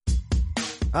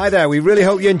Hi there, we really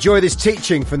hope you enjoy this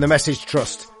teaching from the Message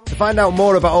Trust. To find out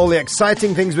more about all the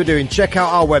exciting things we're doing, check out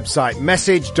our website,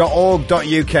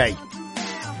 message.org.uk.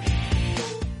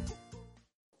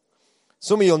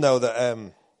 Some of you'll know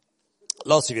that,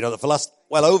 lots of you know that for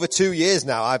over 2 years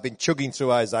now, I've been chugging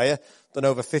through Isaiah, done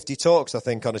over 50 talks, I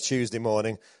think, on a Tuesday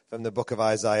morning from the book of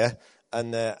Isaiah.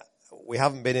 And we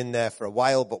haven't been in there for a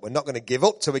while, but we're not going to give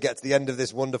up till we get to the end of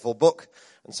this wonderful book.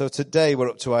 And so today we're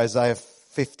up to Isaiah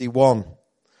 51.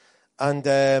 And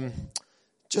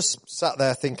just sat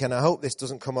there thinking, I hope this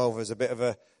doesn't come over as a bit of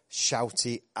a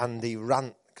shouty Andy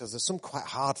rant, because there's some quite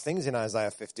hard things in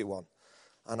Isaiah 51.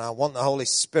 And I want the Holy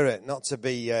Spirit not to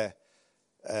be,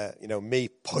 me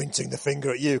pointing the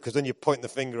finger at you, because when you point the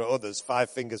finger at others,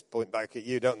 5 fingers point back at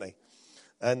you, don't they?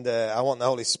 And I want the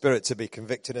Holy Spirit to be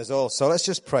convicting us all. So let's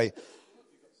just pray.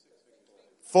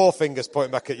 4 fingers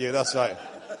point back at you, that's right.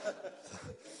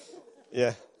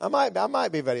 Yeah. I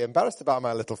might be very embarrassed about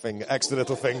my little finger, extra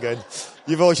little finger.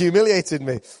 You've all humiliated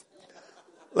me.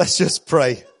 Let's just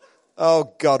pray.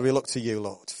 Oh God, we look to you,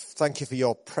 Lord. Thank you for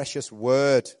your precious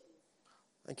word.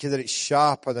 Thank you that it's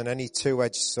sharper than any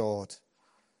two-edged sword.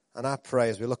 And I pray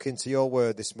as we look into your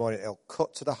word this morning, it'll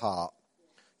cut to the heart.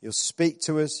 You'll speak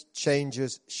to us, change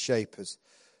us, shape us.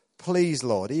 Please,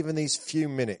 Lord, even these few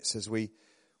minutes as we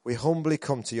humbly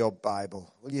come to your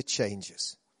Bible, will you change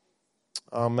us?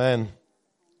 Amen.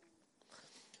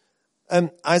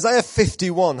 Isaiah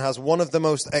 51 has one of the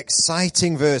most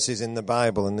exciting verses in the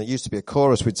Bible, and there used to be a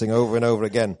chorus we'd sing over and over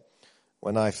again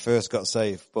when I first got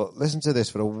saved. But listen to this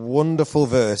for a wonderful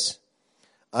verse.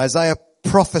 Isaiah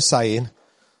prophesying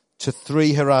to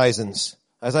 3 horizons.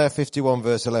 Isaiah 51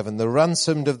 verse 11. The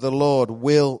ransomed of the Lord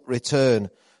will return.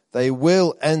 They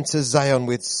will enter Zion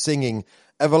with singing.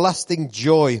 Everlasting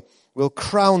joy will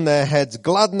crown their heads.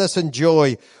 Gladness and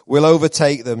joy will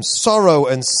overtake them. Sorrow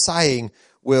and sighing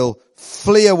will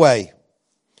flee away.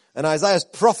 And Isaiah's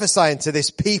prophesying to this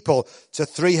people, to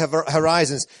 3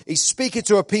 horizons. He's speaking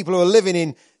to a people who are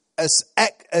living as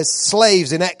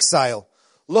slaves in exile,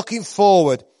 looking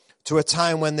forward to a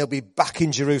time when they'll be back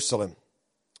in Jerusalem.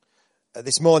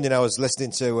 This morning I was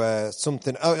listening to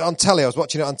something on telly. I was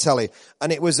watching it on telly,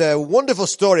 and it was a wonderful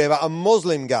story about a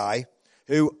Muslim guy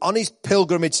who, on his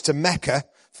pilgrimage to Mecca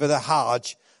for the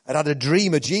Hajj, had a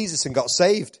dream of Jesus and got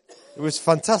saved. It was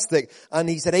fantastic. And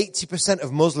he said 80%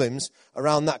 of Muslims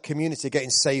around that community are getting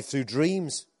saved through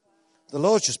dreams. The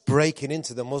Lord's just breaking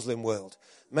into the Muslim world.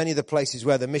 Many of the places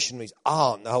where the missionaries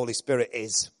aren't, the Holy Spirit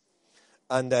is.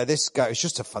 And this guy is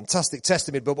just a fantastic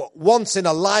testimony. But once in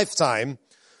a lifetime,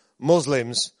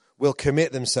 Muslims will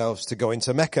commit themselves to going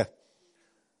to Mecca.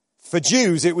 For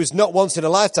Jews, it was not once in a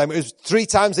lifetime. It was 3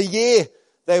 times a year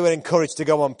they were encouraged to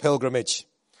go on pilgrimage.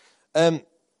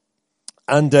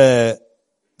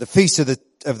 The Feast of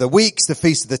the Weeks, the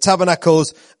Feast of the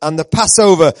Tabernacles, and the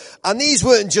Passover. And these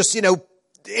weren't just, the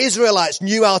Israelites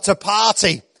knew how to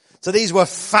party. So these were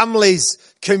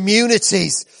families,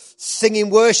 communities, singing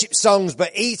worship songs,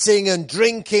 but eating and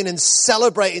drinking and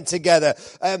celebrating together.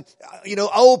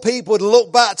 Old people would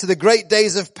look back to the great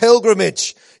days of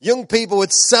pilgrimage. Young people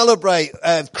would celebrate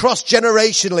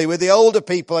cross-generationally with the older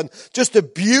people, and just a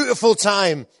beautiful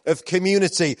time of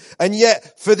community. And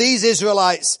yet, for these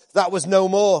Israelites, that was no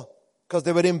more, because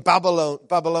they were in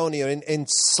Babylonia, in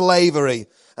slavery.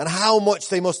 And how much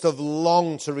they must have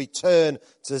longed to return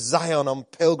to Zion on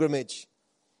pilgrimage.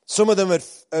 Some of them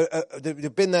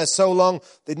had been there so long,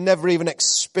 they'd never even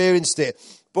experienced it.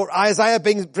 But Isaiah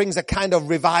brings a kind of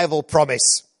revival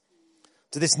promise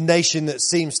to this nation that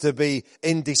seems to be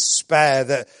in despair,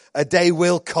 that a day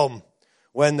will come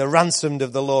when the ransomed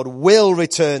of the Lord will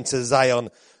return to Zion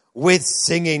with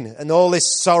singing, and all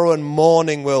this sorrow and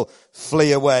mourning will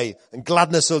flee away, and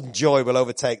gladness and joy will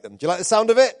overtake them. Do you like the sound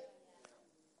of it?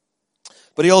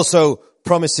 But he also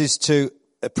promises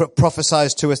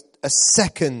prophesies to a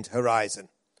second horizon.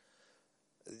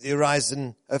 The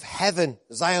horizon of heaven.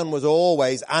 Zion was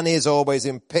always and is always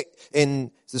in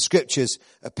the scriptures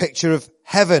a picture of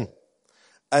heaven.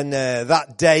 And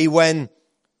that day when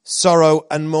sorrow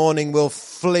and mourning will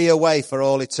flee away for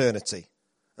all eternity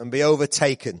and be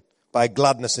overtaken by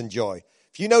gladness and joy.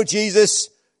 If you know Jesus,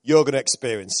 you're going to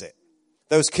experience it.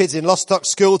 Those kids in Lostock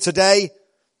School today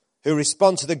who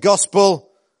respond to the gospel,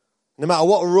 no matter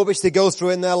what rubbish they go through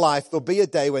in their life, there'll be a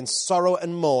day when sorrow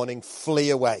and mourning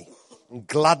flee away and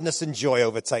gladness and joy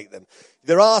overtake them.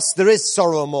 There is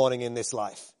sorrow and mourning in this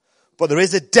life, but there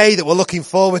is a day that we're looking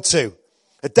forward to.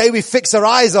 A day we fix our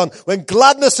eyes on when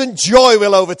gladness and joy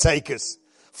will overtake us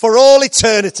for all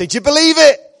eternity. Do you believe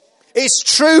it? It's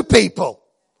true, people.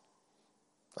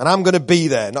 And I'm going to be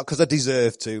there, not because I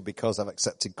deserve to, because I've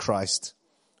accepted Christ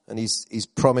And he's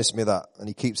promised me that, and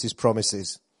he keeps his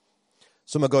promises.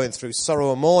 Some are going through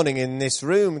sorrow and mourning in this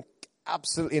room,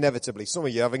 absolutely inevitably. Some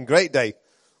of you are having a great day,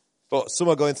 but some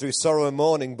are going through sorrow and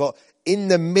mourning. But in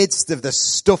the midst of the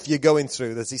stuff you're going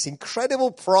through, there's this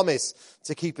incredible promise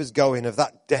to keep us going of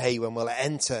that day when we'll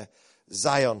enter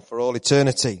Zion for all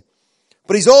eternity.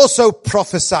 But he's also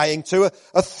prophesying to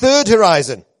a third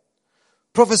horizon,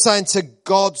 prophesying to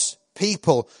God's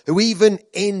people who even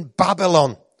in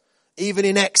Babylon, even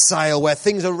in exile where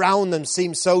things around them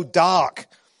seem so dark,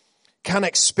 can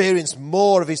experience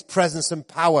more of his presence and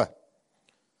power.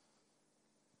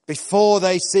 Before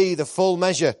they see the full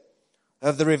measure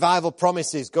of the revival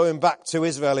promises going back to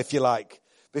Israel, if you like.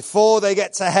 Before they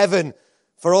get to heaven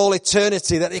for all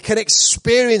eternity, that they can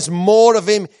experience more of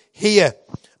him here.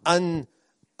 And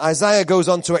Isaiah goes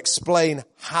on to explain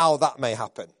how that may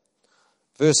happen.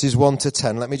 Verses 1 to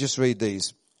 10. Let me just read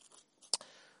these.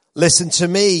 Listen to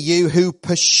me, you who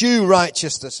pursue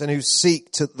righteousness and who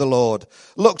seek to the Lord.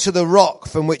 Look to the rock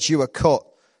from which you were cut,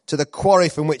 to the quarry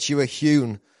from which you were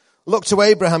hewn. Look to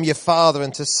Abraham your father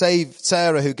and to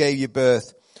Sarah who gave you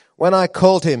birth. When I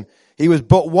called him, he was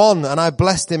but one, and I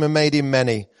blessed him and made him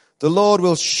many. The Lord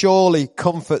will surely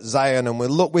comfort Zion and will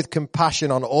look with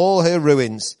compassion on all her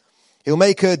ruins. He'll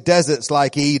make her deserts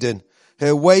like Eden,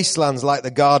 her wastelands like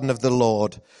the garden of the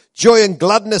Lord. Joy and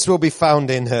gladness will be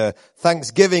found in her,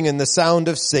 thanksgiving and the sound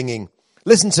of singing.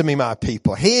 Listen to me, my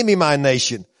people. Hear me, my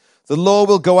nation. The law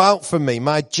will go out from me.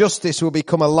 My justice will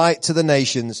become a light to the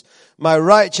nations. My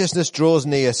righteousness draws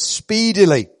near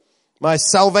speedily. My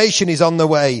salvation is on the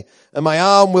way, and my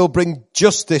arm will bring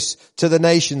justice to the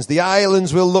nations. The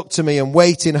islands will look to me and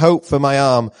wait in hope for my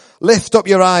arm. Lift up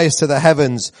your eyes to the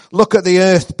heavens. Look at the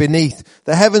earth beneath.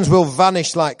 The heavens will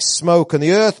vanish like smoke, and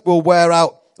the earth will wear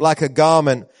out like a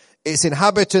garment. Its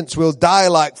inhabitants will die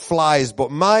like flies,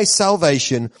 but my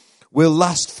salvation will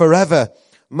last forever.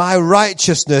 My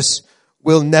righteousness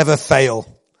will never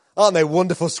fail. Aren't they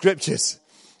wonderful scriptures?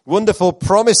 Wonderful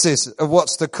promises of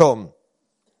what's to come.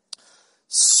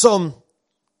 Some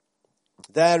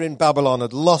there in Babylon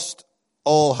had lost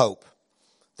all hope.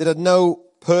 They had no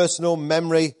personal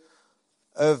memory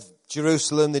of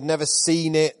Jerusalem. They'd never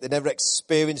seen it. They'd never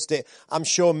experienced it. I'm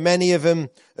sure many of them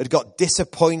had got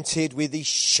disappointed with these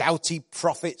shouty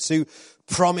prophets who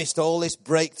promised all this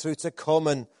breakthrough to come,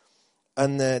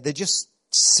 and they just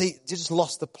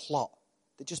lost the plot.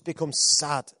 They just become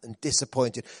sad and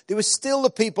disappointed. They were still the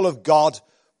people of God,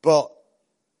 but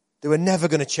they were never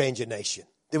going to change a nation.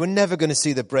 They were never going to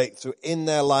see the breakthrough in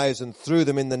their lives and through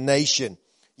them in the nation.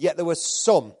 Yet there were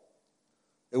some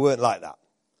who weren't like that.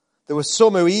 There were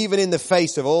some who, even in the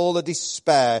face of all the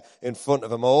despair in front of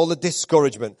them, all the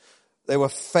discouragement, they were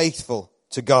faithful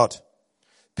to God.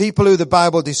 People who the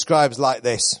Bible describes like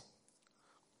this.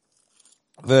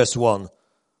 Verse 1.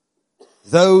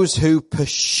 Those who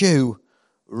pursue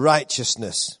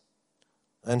righteousness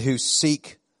and who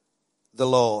seek the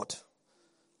Lord.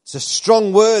 It's a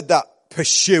strong word, that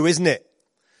pursue, isn't it?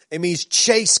 It means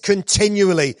chase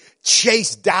continually,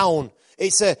 chase down.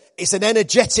 It's an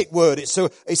energetic word. It's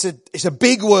a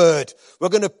big word. We're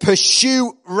going to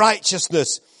pursue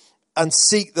righteousness and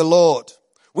seek the Lord.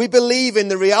 We believe in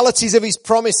the realities of his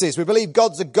promises. We believe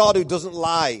God's a God who doesn't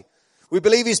lie. We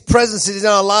believe his presence is in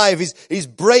our life, his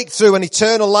breakthrough and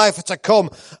eternal life are to come.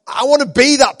 I want to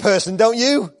be that person, don't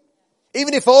you?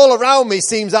 Even if all around me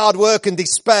seems hard work and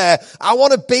despair, I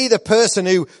want to be the person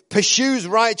who pursues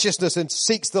righteousness and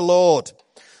seeks the Lord.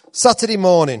 Saturday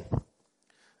morning,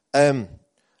 I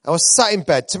was sat in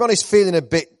bed, to be honest, feeling a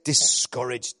bit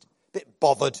discouraged, a bit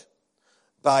bothered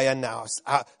by her now.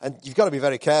 And you've got to be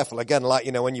very careful. Again, like,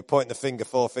 when you point the finger,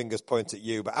 4 fingers point at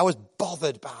you. But I was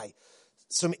bothered by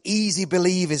some easy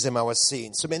believism I was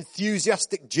seeing, some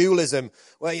enthusiastic dualism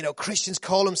where, Christians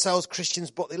call themselves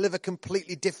Christians, but they live a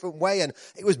completely different way. And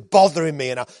it was bothering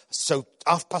me. And so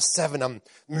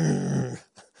 7:30,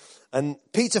 and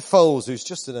Peter Foles, who's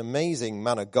just an amazing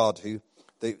man of God, who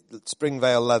the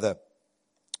Springvale Leather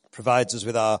provides us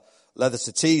with our leather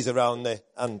settees around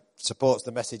and supports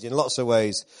the message in lots of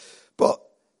ways. But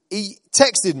he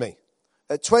texted me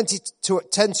at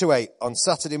 10 to 8 on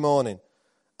Saturday morning.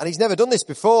 And he's never done this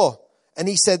before. And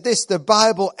he said this: the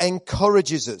Bible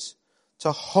encourages us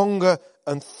to hunger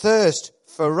and thirst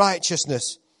for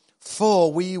righteousness,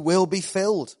 for we will be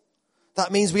filled.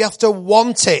 That means we have to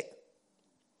want it.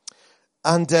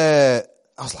 And I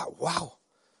was like, wow,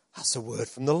 that's a word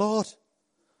from the Lord.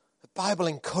 The Bible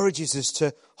encourages us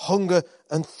to hunger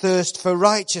and thirst for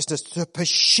righteousness, to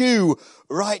pursue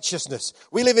righteousness.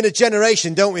 We live in a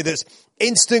generation, don't we, that's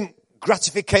instant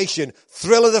gratification,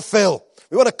 thrill of the fill.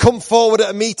 We want to come forward at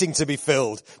a meeting to be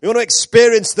filled. We want to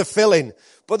experience the filling.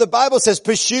 But the Bible says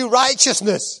pursue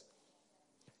righteousness.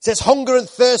 It says hunger and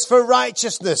thirst for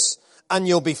righteousness and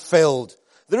you'll be filled.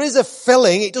 There is a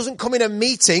filling. It doesn't come in a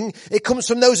meeting. It comes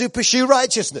from those who pursue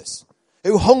righteousness,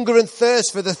 who hunger and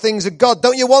thirst for the things of God.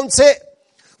 Don't you want it?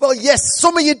 Well, yes,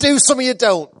 some of you do, some of you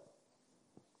don't.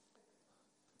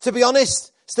 To be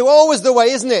honest, it's always the way,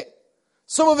 isn't it?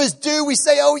 Some of us do. We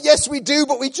say, oh, yes, we do,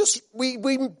 but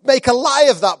we make a lie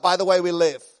of that by the way we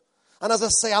live. And as I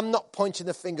say, I'm not pointing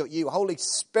the finger at you. Holy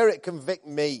Spirit, convict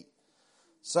me.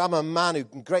 So I'm a man who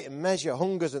in greater measure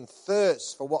hungers and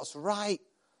thirsts for what's right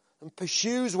and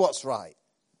pursues what's right.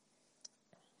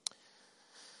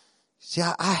 See,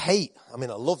 I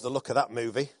love the look of that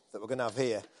movie that we're going to have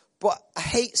here. But I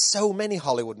hate so many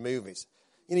Hollywood movies.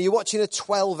 You know, you're watching a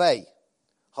 12A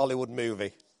Hollywood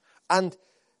movie. And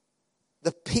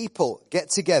the people get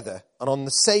together. And on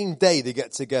the same day they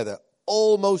get together,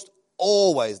 almost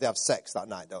always they have sex that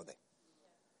night, don't they?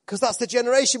 Because that's the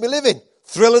generation we live in.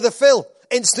 Thrill of the fill.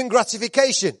 Instant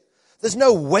gratification. There's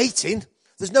no waiting.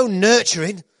 There's no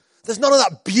nurturing. There's none of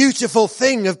that beautiful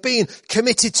thing of being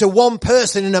committed to one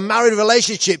person in a married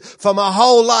relationship for my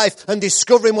whole life and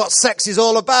discovering what sex is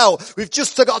all about. We've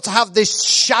just got to have this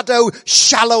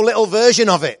shallow little version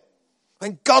of it.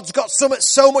 And God's got something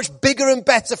so much bigger and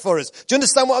better for us. Do you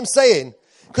understand what I'm saying?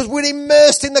 Because we're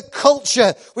immersed in the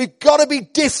culture. We've got to be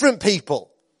different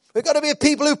people. We've got to be a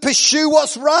people who pursue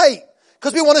what's right.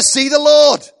 Because we want to see the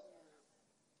Lord.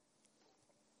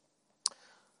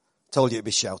 Told you it'd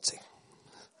be shouty.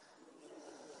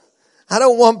 I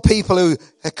don't want people who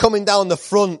are coming down the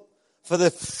front for the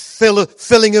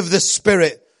filling of the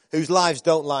Spirit whose lives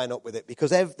don't line up with it.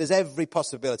 Because there's every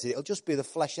possibility. It'll just be the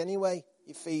flesh anyway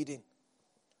you're feeding.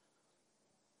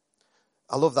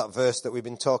 I love that verse that we've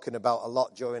been talking about a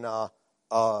lot during our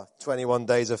 21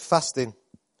 days of fasting.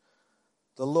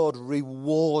 The Lord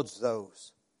rewards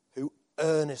those who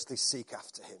earnestly seek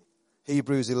after him.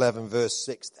 Hebrews 11 verse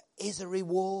 6. There is a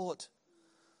reward.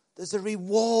 There's a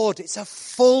reward. It's a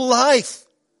full life.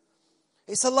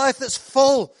 It's a life that's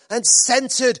full and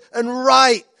centered and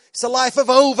right. It's a life of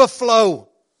overflow.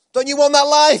 Don't you want that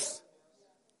life?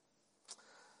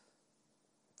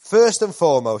 First and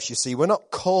foremost, you see, we're not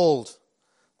called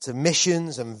to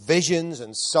missions and visions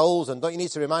and souls. And don't you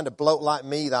need to remind a bloke like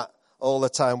me that all the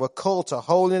time? We're called to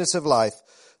holiness of life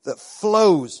that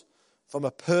flows from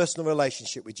a personal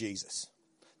relationship with Jesus.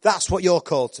 That's what you're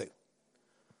called to.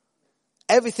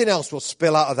 Everything else will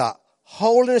spill out of that.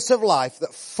 Holiness of life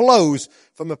that flows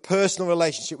from a personal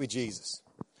relationship with Jesus.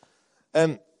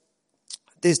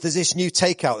 There's this new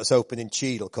takeout that's opened in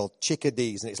Cheadle called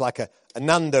Chickadees, and it's like a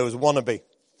Nando's wannabe.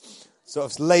 Sort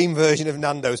of lame version of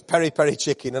Nando's, peri-peri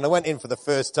chicken. And I went in for the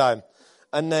first time.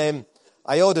 And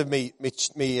I ordered me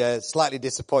slightly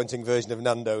disappointing version of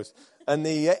Nando's. And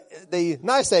the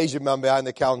nice Asian man behind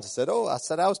the counter said, I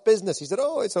said, how's business? He said,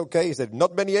 it's okay. He said,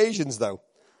 not many Asians though.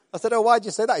 I said, why'd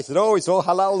you say that? He said, it's all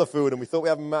halal, the food, and we thought we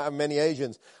haven't met many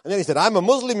Asians. And then he said, I'm a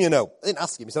Muslim, you know. I didn't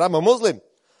ask him. He said, I'm a Muslim.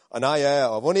 And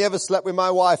I've only ever slept with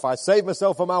my wife. I save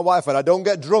myself for my wife, and I don't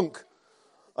get drunk.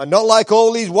 I'm not like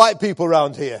all these white people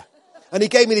around here. And he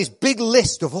gave me this big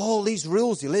list of all these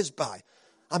rules he lives by.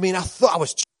 I mean, I thought I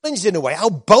was challenged in a way. How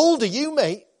bold are you,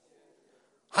 mate?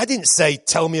 I didn't say,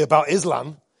 tell me about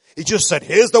Islam. He just said,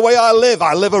 here's the way I live.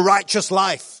 I live a righteous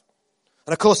life.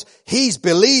 And of course, he's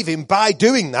believing by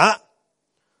doing that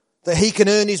he can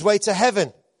earn his way to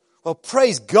heaven. Well,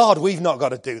 praise God, we've not got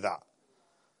to do that.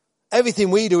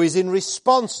 Everything we do is in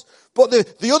response. But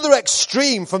the other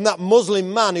extreme from that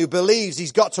Muslim man who believes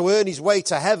he's got to earn his way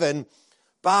to heaven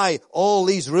by all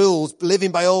these rules,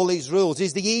 living by all these rules,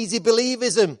 is the easy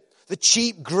believism. The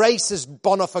cheap grace, as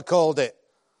Bonhoeffer called it.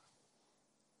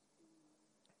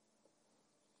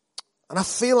 And I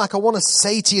feel like I want to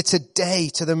say to you today,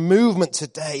 to the movement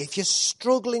today, if you're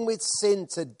struggling with sin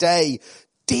today,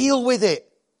 deal with it.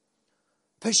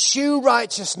 Pursue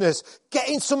righteousness. Get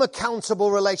in some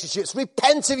accountable relationships.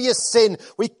 Repent of your sin.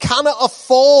 We cannot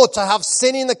afford to have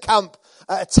sin in the camp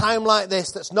at a time like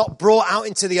this that's not brought out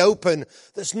into the open,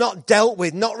 that's not dealt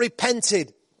with, not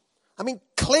repented. I mean,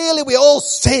 clearly we all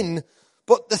sin,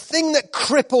 but the thing that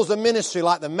cripples a ministry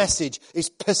like the Message is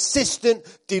persistent,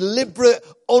 deliberate,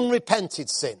 unrepented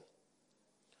sin.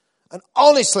 And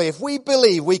honestly, if we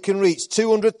believe we can reach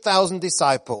 200,000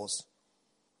 disciples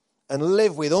and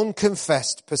live with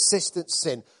unconfessed, persistent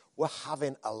sin, we're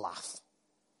having a laugh.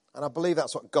 And I believe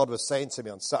that's what God was saying to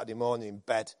me on Saturday morning in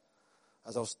bed,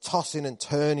 as I was tossing and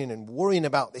turning and worrying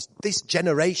about this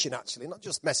generation, actually, not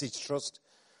just Message Trust.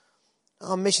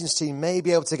 Our missions team may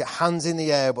be able to get hands in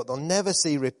the air, but they'll never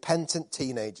see repentant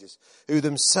teenagers who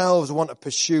themselves want to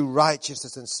pursue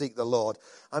righteousness and seek the Lord.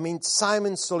 I mean,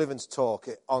 Simon Sullivan's talk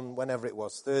on whenever it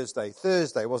was, Thursday,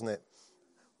 wasn't it?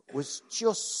 Was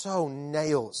just so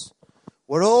nails.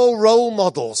 We're all role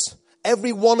models.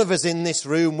 Every one of us in this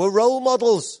room, we're role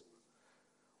models.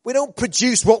 We don't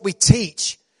produce what we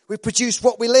teach. We produce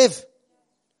what we live.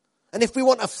 And if we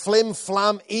want a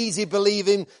flim-flam,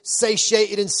 easy-believing,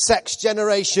 satiated and sex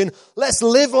generation, let's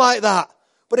live like that.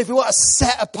 But if we want a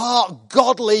set-apart,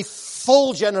 godly,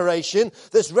 full generation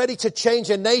that's ready to change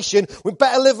a nation, we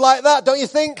better live like that, don't you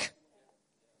think?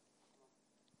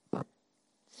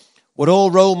 We're all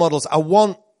role models. I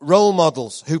want role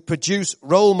models who produce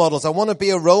role models. I want to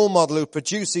be a role model who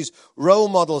produces role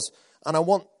models. And I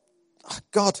want,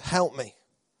 God help me.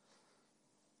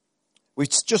 We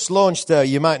just launched,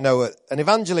 you might know it, an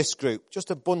evangelist group,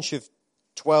 just a bunch of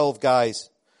 12 guys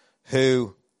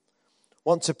who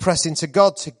want to press into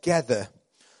God together,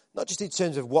 not just in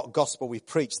terms of what gospel we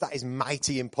preach. That is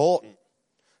mighty important,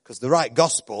 because the right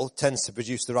gospel tends to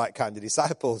produce the right kind of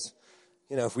disciples.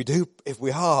 You know, if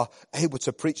we are able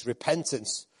to preach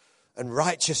repentance and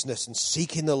righteousness and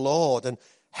seeking the Lord and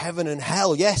heaven and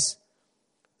hell, yes,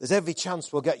 there's every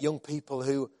chance we'll get young people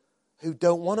who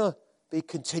don't want to be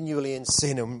continually in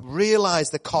sin and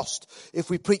realize the cost. If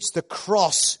we preach the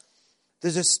cross,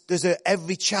 there's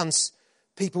every chance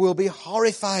people will be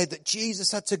horrified that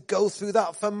Jesus had to go through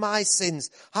that for my sins.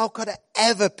 How could I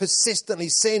ever persistently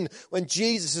sin when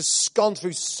Jesus has gone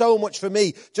through so much for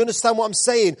me? Do you understand what I'm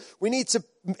saying? We need to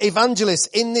evangelists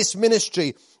in this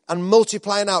ministry and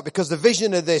multiplying out, because the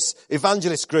vision of this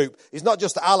evangelist group is not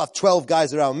just that I'll have 12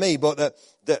 guys around me, but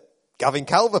that Gavin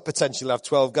Calver potentially will have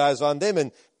 12 guys around him,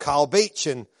 and Carl Beach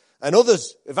and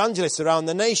others, evangelists around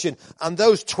the nation. And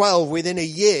those 12 within a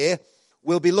year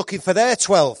will be looking for their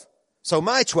 12. So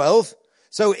my 12.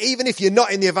 So even if you're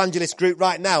not in the evangelist group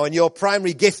right now and your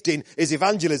primary gifting is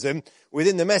evangelism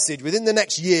within the message, within the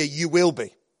next year you will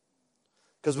be.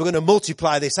 Because we're going to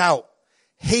multiply this out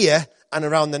here and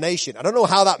around the nation. I don't know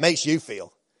how that makes you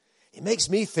feel. It makes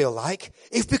me feel like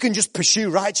if we can just pursue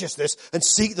righteousness and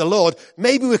seek the Lord,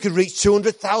 maybe we could reach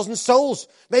 200,000 souls.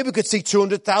 Maybe we could see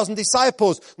 200,000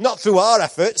 disciples, not through our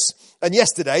efforts. And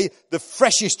yesterday, the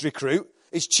freshest recruit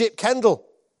is Chip Kendall.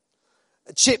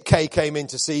 Chip K came in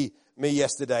to see me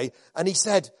yesterday, and he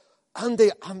said, Andy,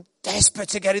 I'm desperate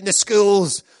to get in the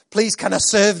schools. Please, can I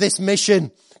serve this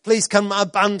mission? Please, can my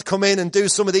band come in and do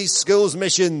some of these schools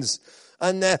missions?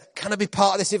 And can I be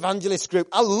part of this evangelist group?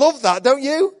 I love that, don't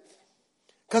you?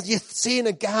 Because you're seeing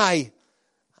a guy,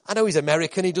 I know he's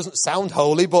American, he doesn't sound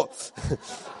holy, but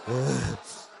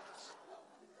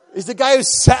he's the guy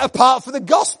who's set apart for the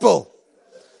gospel.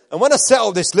 And when I set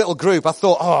up this little group, I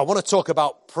thought, I want to talk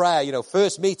about prayer. You know,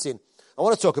 first meeting, I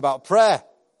want to talk about prayer.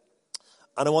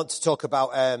 And I want to talk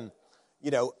about,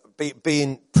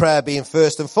 prayer being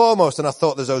first and foremost. And I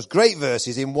thought there's those great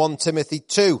verses in 1 Timothy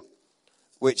 2,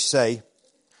 which say,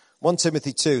 1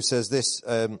 Timothy 2 says this,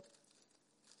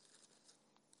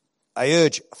 I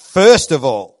urge, first of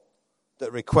all,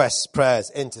 that requests, prayers,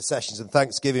 intercessions, and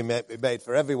thanksgiving may be made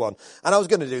for everyone. And I was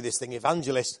going to do this thing,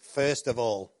 evangelist, first of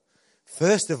all.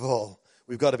 First of all,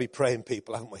 we've got to be praying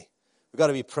people, haven't we? We've got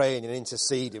to be praying and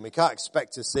interceding. We can't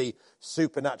expect to see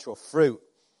supernatural fruit,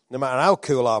 no matter how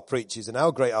cool our preachers and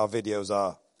how great our videos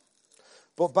are.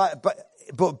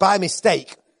 But by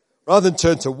mistake, rather than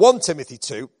turn to 1 Timothy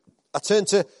 2, I turned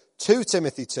to 2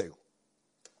 Timothy 2.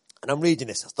 And I'm reading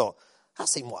this, I thought, I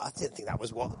didn't think that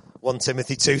was what 1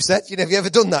 Timothy 2 said. You know, have you ever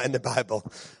done that in the Bible?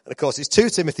 And of course, it's 2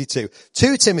 Timothy 2.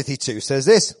 2 Timothy 2 says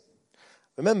this.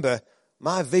 Remember,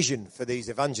 my vision for these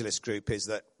evangelist group is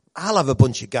that I'll have a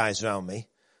bunch of guys around me,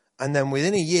 and then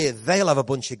within a year, they'll have a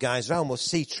bunch of guys around. We'll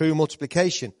see true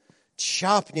multiplication,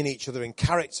 sharpening each other in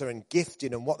character and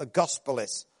gifting and what the gospel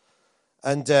is.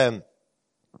 And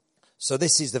so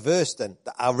this is the verse then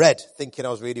that I read, thinking I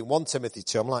was reading 1 Timothy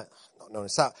 2. I'm like, not knowing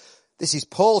it's that. This is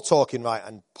Paul talking, right?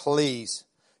 And please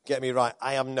get me right.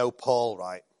 I am no Paul,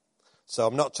 right? So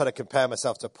I'm not trying to compare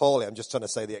myself to Paul. I'm just trying to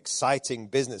say the exciting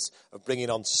business of bringing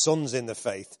on sons in the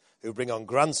faith, who bring on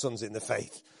grandsons in the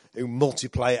faith, who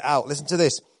multiply it out. Listen to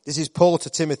this. This is Paul to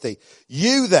Timothy.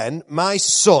 You then, my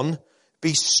son,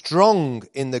 be strong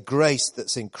in the grace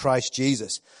that's in Christ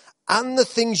Jesus. And the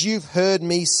things you've heard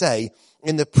me say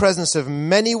in the presence of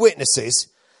many witnesses,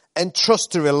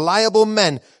 entrust to reliable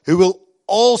men who will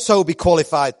also be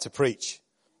qualified to preach.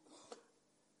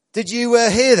 Did you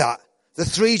hear that? The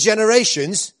 3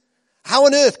 generations. How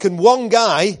on earth can one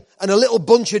guy and a little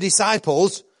bunch of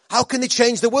disciples, how can they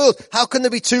change the world? How can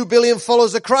there be 2 billion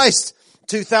followers of Christ?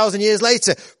 2,000 years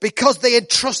later? Because they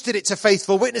entrusted it to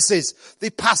faithful witnesses.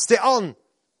 They passed it on.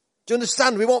 Do you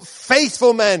understand? We want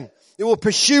faithful men who will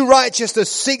pursue righteousness,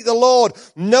 seek the Lord,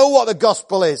 know what the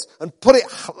gospel is, and put it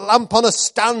lamp on a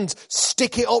stand,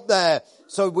 stick it up there.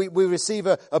 So we receive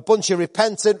a bunch of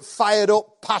repentant, fired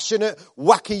up, passionate,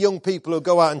 wacky young people who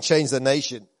go out and change the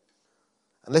nation.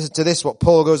 And listen to this, what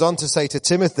Paul goes on to say to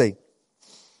Timothy.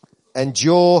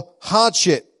 Endure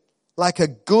hardship like a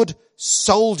good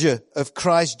soldier of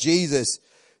Christ Jesus.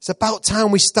 It's about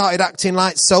time we started acting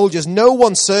like soldiers. No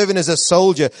one serving as a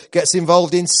soldier gets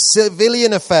involved in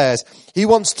civilian affairs. He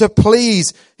wants to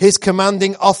please his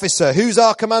commanding officer. Who's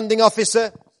our commanding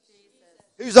officer? Jesus.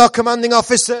 Who's our commanding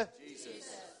officer?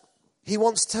 Jesus. He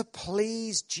wants to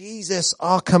please Jesus,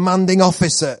 our commanding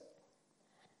officer.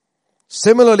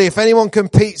 Similarly, if anyone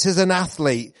competes as an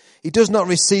athlete, he does not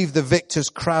receive the victor's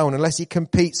crown unless he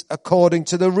competes according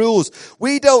to the rules.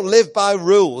 We don't live by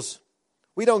rules.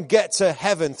 We don't get to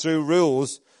heaven through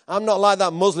rules. I'm not like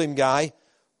that Muslim guy.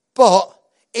 But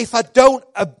if I don't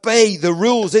obey the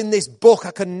rules in this book,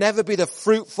 I can never be the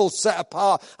fruitful, set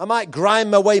apart. I might grind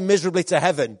my way miserably to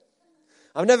heaven.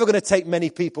 I'm never going to take many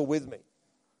people with me.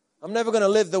 I'm never going to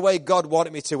live the way God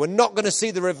wanted me to. We're not going to see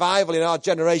the revival in our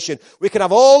generation. We can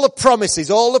have all the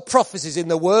promises, all the prophecies in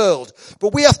the world,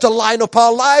 but we have to line up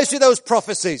our lives with those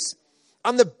prophecies.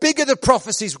 And the bigger the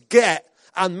prophecies get,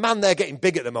 and man, they're getting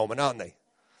big at the moment, aren't they?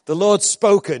 The Lord's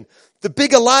spoken. The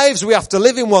bigger lives we have to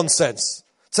live in one sense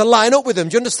to line up with them.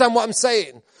 Do you understand what I'm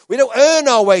saying? We don't earn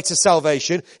our way to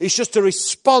salvation. It's just a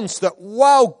response that,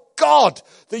 wow, God,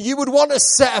 that you would want a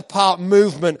set apart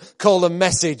movement called a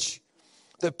message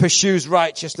that pursues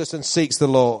righteousness and seeks the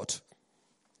Lord.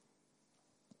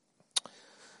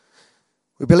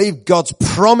 We believe God's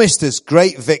promised us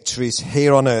great victories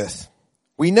here on earth.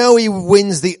 We know he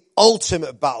wins the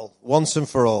ultimate battle once and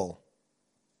for all.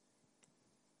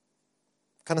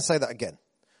 Can I say that again?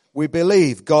 We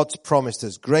believe God's promised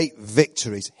us great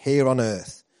victories here on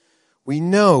earth. We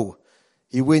know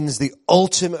he wins the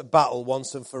ultimate battle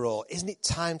once and for all. Isn't it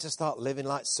time to start living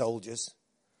like soldiers?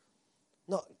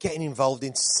 Not getting involved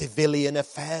in civilian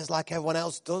affairs like everyone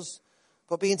else does,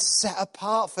 but being set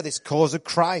apart for this cause of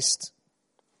Christ.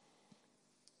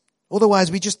 Otherwise,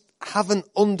 we just haven't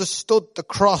understood the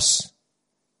cross.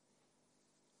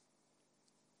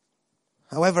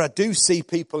 However, I do see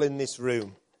people in this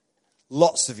room,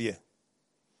 lots of you,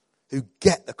 who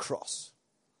get the cross,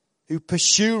 who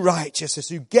pursue righteousness,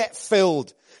 who get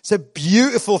filled. It's a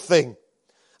beautiful thing.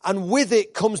 And with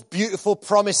it comes beautiful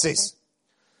promises.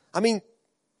 I mean,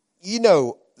 you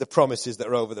know the promises that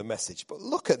are over the message, but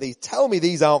look at these. Tell me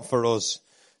these aren't for us.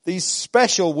 These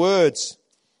special words.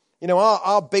 You know,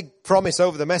 our big promise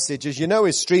over the message, as you know,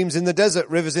 is streams in the desert,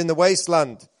 rivers in the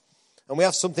wasteland. And we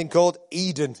have something called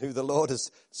Eden, who the Lord has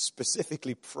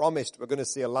specifically promised. We're going to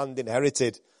see a land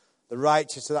inherited. The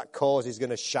righteous of that cause is going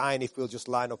to shine if we'll just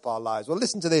line up our lives. Well,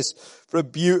 listen to this for a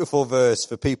beautiful verse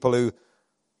for people who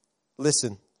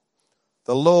listen.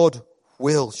 The Lord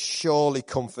will surely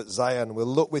comfort Zion, will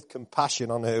look with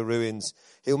compassion on her ruins.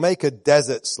 He'll make her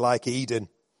deserts like Eden,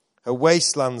 her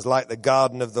wastelands like the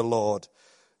garden of the Lord.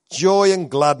 Joy and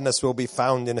gladness will be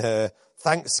found in her,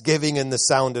 thanksgiving and the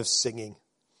sound of singing.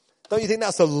 Don't you think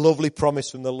that's a lovely promise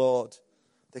from the Lord?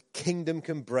 The kingdom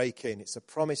can break in. It's a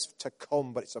promise to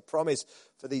come, but it's a promise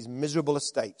for these miserable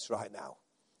estates right now,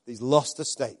 these lost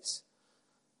estates,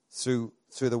 through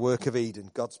the work of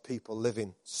Eden, God's people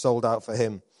living, sold out for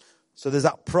him. So there's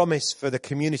that promise for the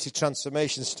community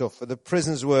transformation stuff, for the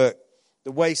prisons work,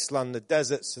 the wasteland, the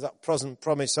deserts. There's that present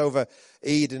promise over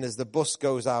Eden as the bus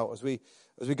goes out, as we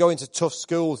go into tough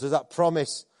schools. There's that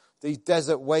promise. These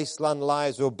desert wasteland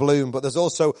lives will bloom, but there's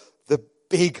also the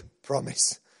big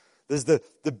promise. There's the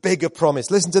bigger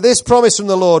promise. Listen to this promise from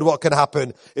the Lord, what can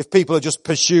happen if people just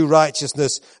pursue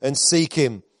righteousness and seek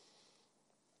him.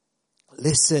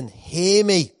 Listen, hear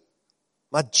me.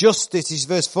 My justice is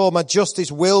verse 4. My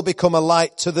justice will become a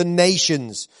light to the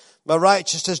nations. My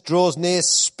righteousness draws near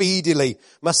speedily.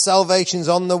 My salvation's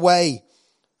on the way.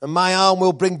 And my arm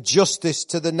will bring justice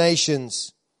to the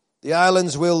nations. The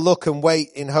islands will look and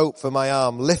wait in hope for my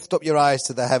arm. Lift up your eyes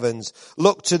to the heavens.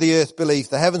 Look to the earth beneath.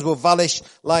 The heavens will vanish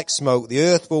like smoke. The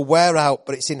earth will wear out,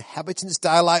 but its inhabitants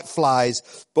die like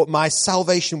flies. But my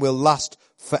salvation will last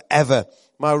forever.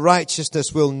 My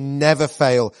righteousness will never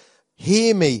fail.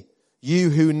 Hear me,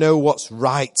 you who know what's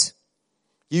right.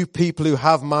 You people who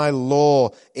have my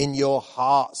law in your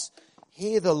hearts.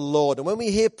 Hear the Lord. And when we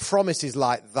hear promises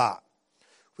like that,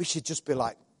 we should just be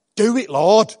like, do it,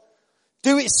 Lord.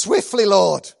 Do it swiftly,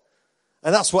 Lord.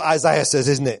 And that's what Isaiah says,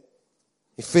 isn't it?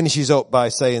 He finishes up by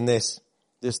saying this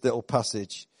little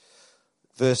passage.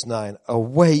 Verse 9,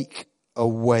 awake,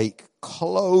 awake,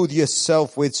 clothe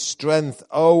yourself with strength,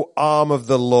 O arm of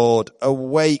the Lord,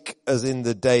 awake as in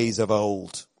the days of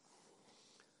old.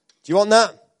 Do you want that?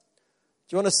 Do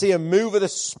you want to see a move of the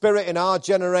Spirit in our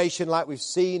generation like we've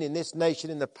seen in this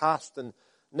nation in the past and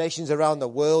nations around the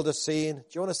world are seeing? Do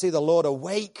you want to see the Lord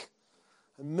awake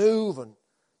and move? And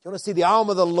do you want to see the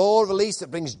arm of the Lord released that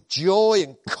brings joy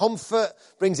and comfort,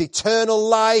 brings eternal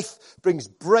life, brings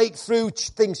breakthrough,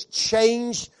 things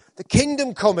change, the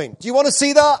kingdom coming? Do you want to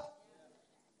see that?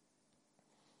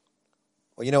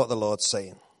 Well, you know what the Lord's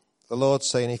saying. The Lord's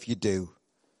saying if you do,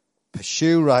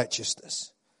 pursue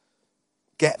righteousness,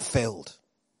 get filled,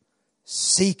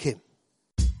 seek him.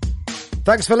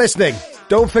 Thanks for listening.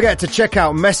 Don't forget to check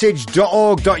out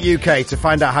message.org.uk to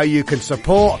find out how you can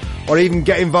support or even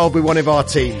get involved with one of our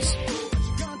teams.